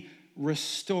fully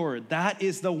restored. That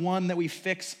is the one that we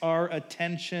fix our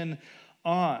attention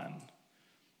on.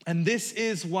 And this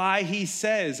is why he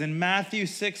says in Matthew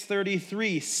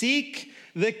 6:33, seek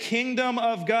the kingdom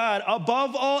of God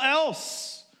above all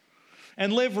else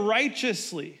and live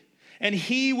righteously, and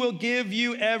he will give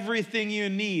you everything you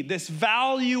need. This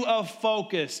value of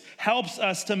focus helps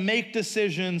us to make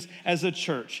decisions as a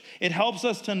church. It helps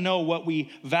us to know what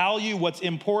we value, what's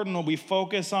important, what we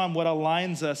focus on, what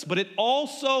aligns us. But it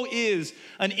also is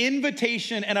an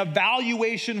invitation and a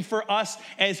valuation for us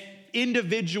as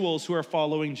individuals who are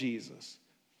following Jesus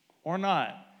or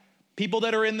not. People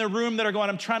that are in the room that are going,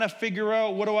 I'm trying to figure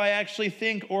out what do I actually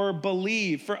think or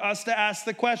believe. For us to ask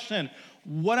the question,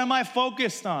 what am I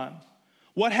focused on?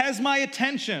 What has my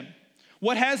attention?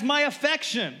 What has my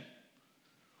affection?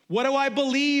 What do I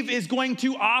believe is going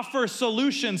to offer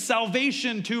solution,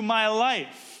 salvation to my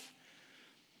life?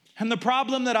 And the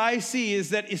problem that I see is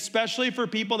that, especially for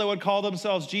people that would call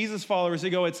themselves Jesus followers, they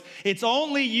go, it's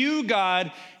only you,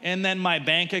 God, and then my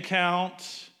bank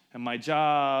account and my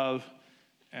job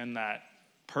and that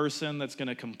person that's going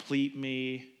to complete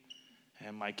me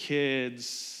and my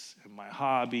kids and my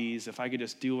hobbies, if I could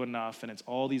just do enough, and it's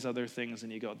all these other things,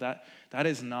 and you go, that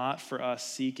is not for us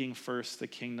seeking first the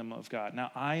kingdom of God.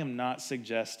 Now, I am not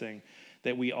suggesting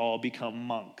that we all become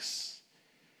monks,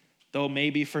 though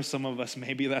maybe for some of us,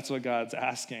 maybe that's what God's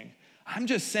asking. I'm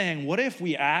just saying, what if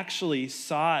we actually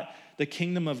sought the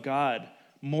kingdom of God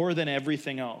more than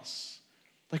everything else?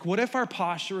 Like, what if our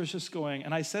posture is just going,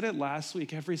 and I said it last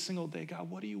week, every single day, God,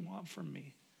 what do you want from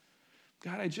me?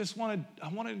 God, I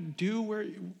want to do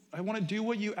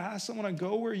what you ask. I want to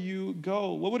go where you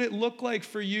go. What would it look like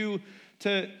for you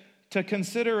to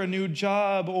consider a new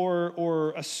job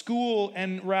or a school,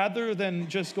 and rather than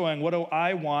just going, what do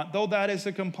I want? Though that is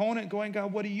a component, going,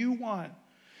 God, what do you want?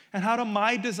 And how do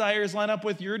my desires line up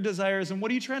with your desires? And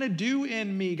what are you trying to do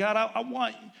in me? God, I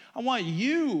want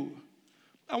you.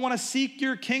 I want to seek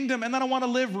your kingdom, and then I want to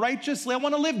live righteously. I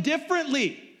want to live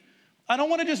differently. I don't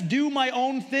want to just do my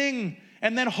own thing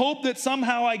and then hope that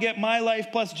somehow I get my life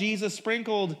plus Jesus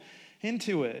sprinkled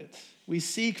into it. We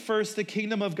seek first the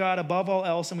kingdom of God above all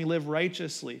else, and we live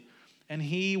righteously, and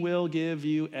he will give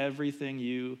you everything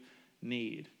you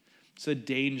need. It's a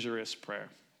dangerous prayer.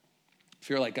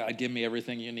 If you're like, God, give me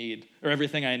everything you need, or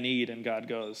everything I need, and God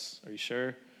goes, are you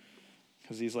sure?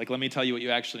 Because he's like, let me tell you what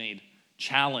you actually need.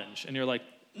 Challenge. And you're like,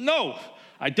 no,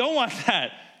 I don't want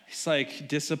that. It's like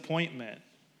disappointment.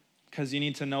 Because you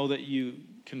need to know that you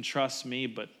can trust me,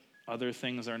 but other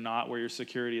things are not where your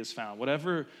security is found.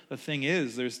 Whatever the thing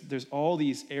is, there's all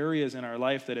these areas in our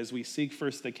life that as we seek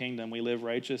first the kingdom, we live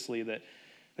righteously, that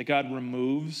God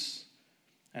removes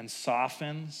and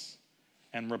softens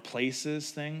and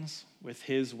replaces things with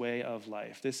his way of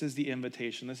life. This is the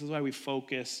invitation. This is why we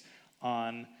focus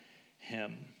on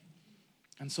him.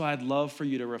 And so I'd love for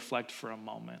you to reflect for a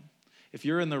moment. If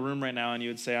you're in the room right now and you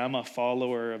would say, I'm a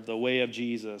follower of the way of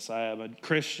Jesus, I am a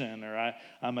Christian, or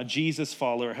I'm a Jesus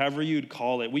follower, however you'd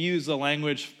call it. We use the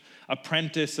language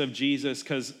apprentice of Jesus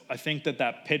because I think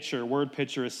that picture, word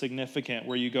picture, is significant,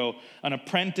 where you go, an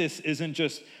apprentice isn't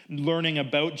just learning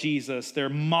about Jesus, they're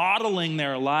modeling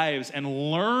their lives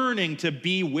and learning to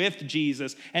be with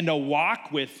Jesus and to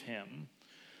walk with him.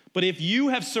 But if you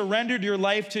have surrendered your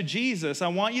life to Jesus, I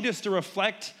want you just to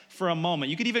reflect for a moment.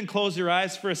 You could even close your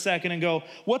eyes for a second and go,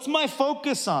 what's my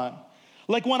focus on?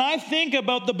 Like when I think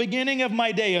about the beginning of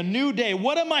my day, a new day,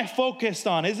 what am I focused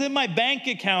on? Is it my bank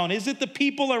account? Is it the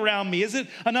people around me? Is it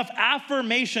enough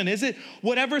affirmation? Is it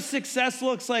whatever success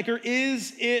looks like? Or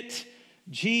is it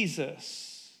Jesus?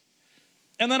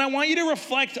 And then I want you to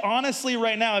reflect honestly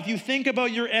right now. If you think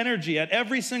about your energy at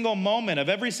every single moment of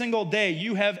every single day,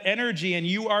 you have energy and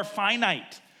you are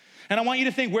finite. And I want you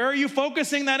to think, where are you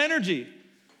focusing that energy?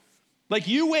 Like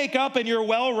you wake up and you're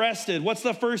well rested. What's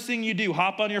the first thing you do?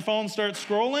 Hop on your phone, start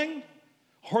scrolling?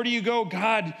 Or do you go,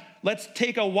 God, let's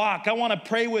take a walk. I want to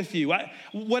pray with you.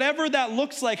 Whatever that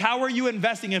looks like, how are you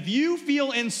investing? If you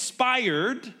feel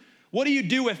inspired, what do you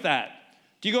do with that?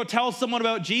 Do you go tell someone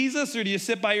about Jesus, or do you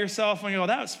sit by yourself and go,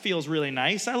 that feels really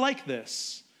nice. I like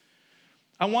this.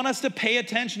 I want us to pay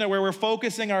attention to where we're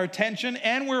focusing our attention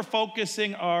and we're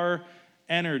focusing our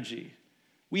energy.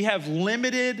 We have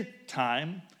limited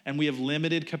time and we have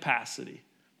limited capacity.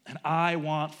 And I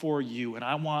want for you, and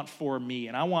I want for me,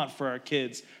 and I want for our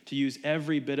kids to use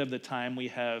every bit of the time we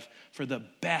have for the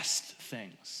best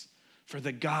things, for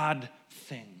the God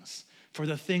things, for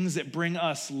the things that bring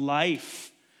us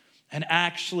life and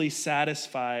actually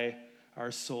satisfy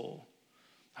our soul.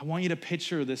 I want you to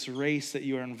picture this race that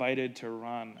you are invited to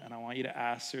run, and I want you to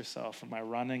ask yourself, am I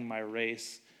running my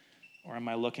race, or am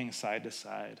I looking side to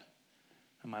side?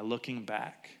 Am I looking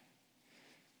back?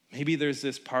 Maybe there's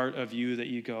this part of you that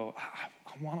you go,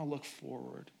 I want to look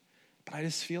forward, but I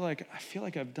just feel like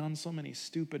I've done so many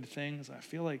stupid things. I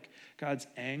feel like God's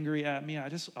angry at me. I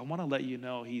want to let you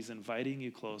know he's inviting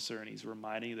you closer, and he's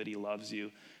reminding you that he loves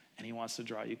you and he wants to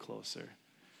draw you closer.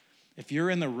 If you're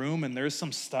in the room and there's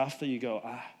some stuff that you go,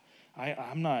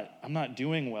 I'm not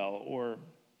doing well, or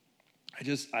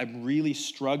I'm really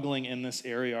struggling in this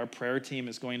area, our prayer team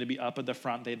is going to be up at the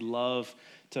front. They'd love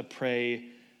to pray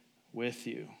with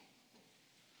you.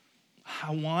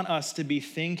 I want us to be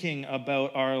thinking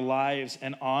about our lives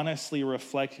and honestly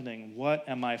reflecting, what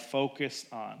am I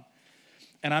focused on?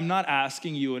 And I'm not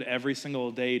asking you at every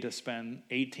single day to spend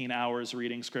 18 hours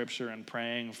reading scripture and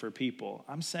praying for people.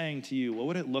 I'm saying to you, what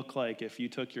would it look like if you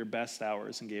took your best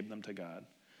hours and gave them to God?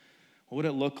 What would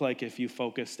it look like if you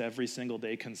focused every single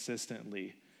day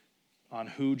consistently on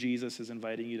who Jesus is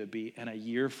inviting you to be, and a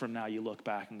year from now you look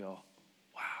back and go,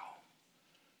 wow,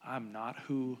 I'm not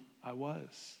who I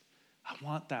was. I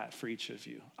want that for each of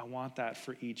you. I want that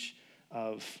for each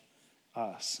of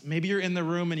us. Maybe you're in the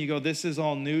room and you go, this is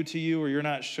all new to you, or you're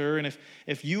not sure. And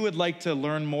if you would like to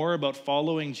learn more about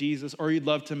following Jesus, or you'd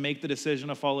love to make the decision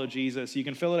to follow Jesus, you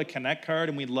can fill out a Connect card,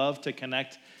 and we'd love to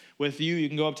connect with you. You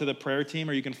can go up to the prayer team,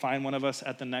 or you can find one of us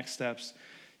at the Next Steps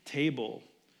table.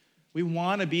 We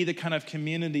want to be the kind of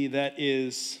community that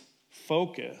is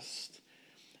focused.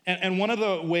 And one of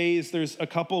the ways, there's a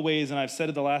couple ways, and I've said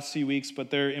it the last few weeks, but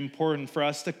they're important for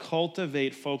us to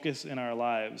cultivate focus in our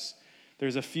lives.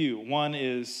 There's a few. One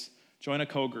is join a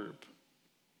co-group.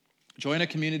 Join a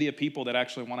community of people that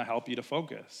actually want to help you to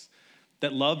focus,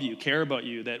 that love you, care about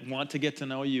you, that want to get to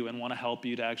know you and want to help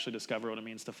you to actually discover what it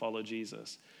means to follow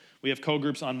Jesus. We have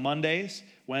co-groups on Mondays,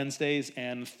 Wednesdays,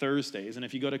 and Thursdays. And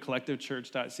if you go to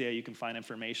collectivechurch.ca, you can find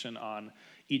information on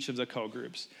each of the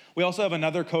co-groups. We also have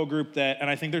another co-group and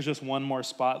I think there's just one more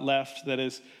spot left, that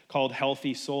is called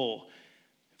Healthy Soul.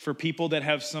 For people that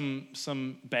have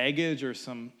some baggage or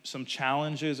some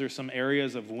challenges or some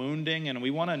areas of wounding. And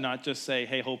we want to not just say,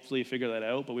 hey, hopefully you figure that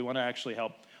out, but we want to actually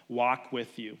help walk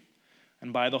with you.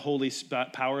 And by the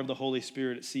power of the Holy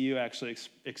Spirit, see you actually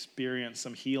experience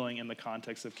some healing in the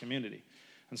context of community.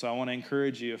 And so I want to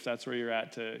encourage you, if that's where you're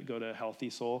at, to go to Healthy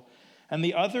Soul. And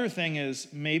the other thing is,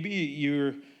 maybe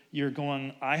you're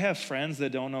going, I have friends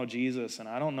that don't know Jesus, and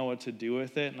I don't know what to do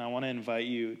with it, and I want to invite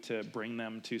you to bring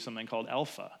them to something called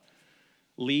Alpha.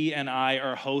 Lee and I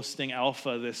are hosting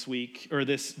Alpha this week, or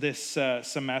this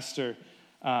semester.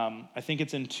 I think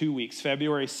it's in 2 weeks,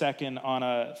 February 2nd on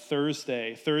a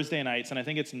Thursday nights, and I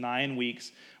think it's 9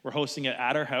 weeks. We're hosting it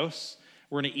at our house.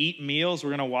 We're going to eat meals,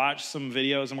 we're going to watch some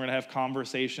videos, and we're going to have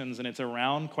conversations, and it's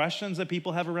around questions that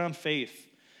people have around faith.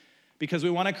 Because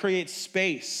we want to create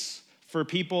space for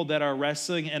people that are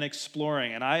wrestling and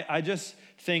exploring. And I just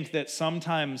think that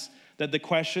sometimes that the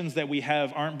questions that we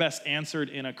have aren't best answered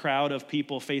in a crowd of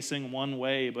people facing one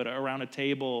way, but around a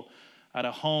table at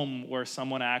a home where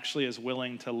someone actually is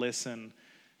willing to listen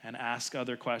and ask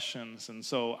other questions. And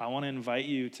so I want to invite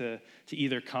you to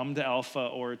either come to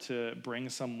Alpha or to bring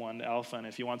someone to Alpha. And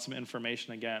if you want some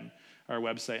information, again, our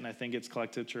website, and I think it's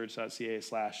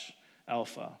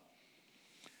collectivechurch.ca/alpha.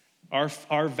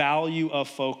 Our value of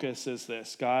focus is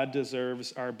this: God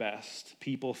deserves our best.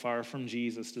 People far from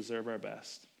Jesus deserve our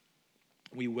best.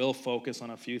 We will focus on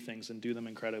a few things and do them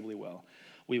incredibly well.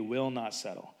 We will not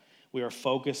settle. We are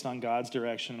focused on God's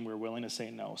direction, and we're willing to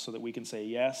say no so that we can say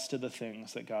yes to the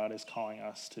things that God is calling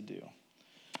us to do.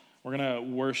 We're going to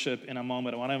worship in a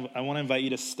moment. I want to invite you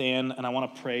to stand, and I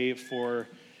want to pray for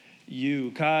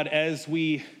you. God, as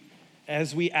we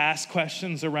ask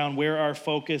questions around where our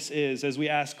focus is, as we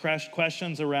ask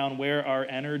questions around where our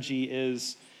energy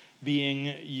is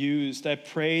being used, I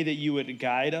pray that you would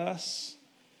guide us.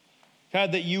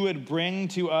 God, that you would bring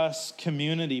to us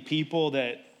community, people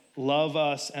that love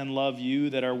us and love you,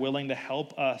 that are willing to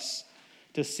help us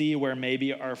to see where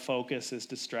maybe our focus is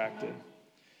distracted.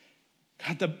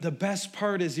 God, the best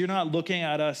part is you're not looking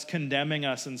at us, condemning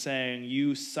us and saying,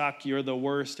 you suck, you're the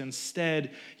worst.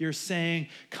 Instead, you're saying,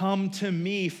 come to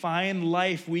me, find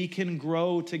life, we can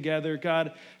grow together.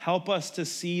 God, help us to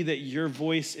see that your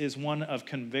voice is one of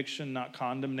conviction, not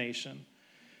condemnation,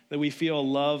 that we feel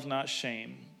love, not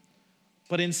shame.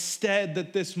 But instead,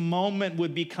 that this moment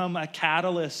would become a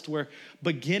catalyst where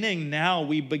beginning now,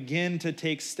 we begin to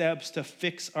take steps to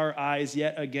fix our eyes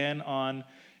yet again on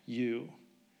you.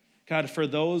 God, for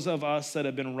those of us that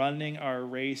have been running our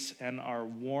race and are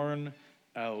worn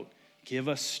out, give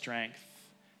us strength.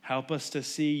 Help us to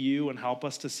see you and help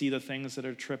us to see the things that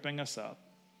are tripping us up.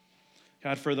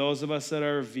 God, for those of us that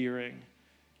are veering,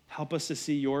 help us to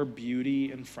see your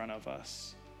beauty in front of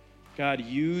us. God,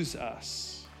 use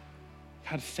us.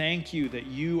 God, thank you that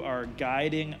you are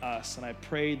guiding us, and I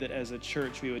pray that as a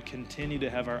church we would continue to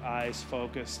have our eyes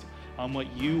focused on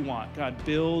what you want. God,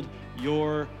 build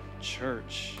your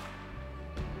church.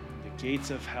 The gates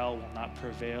of hell will not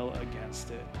prevail against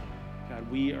it. God,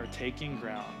 we are taking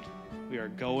ground. We are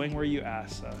going where you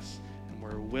asked us, and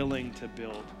we're willing to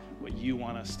build what you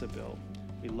want us to build.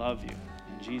 We love you.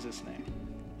 In Jesus' name,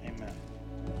 amen.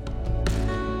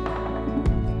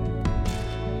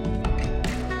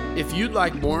 If you'd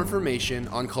like more information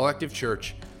on Collective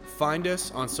Church, find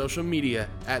us on social media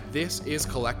at This Is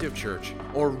Collective Church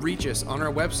or reach us on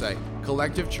our website,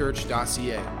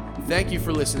 collectivechurch.ca. Thank you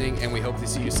for listening, and we hope to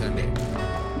see you Sunday.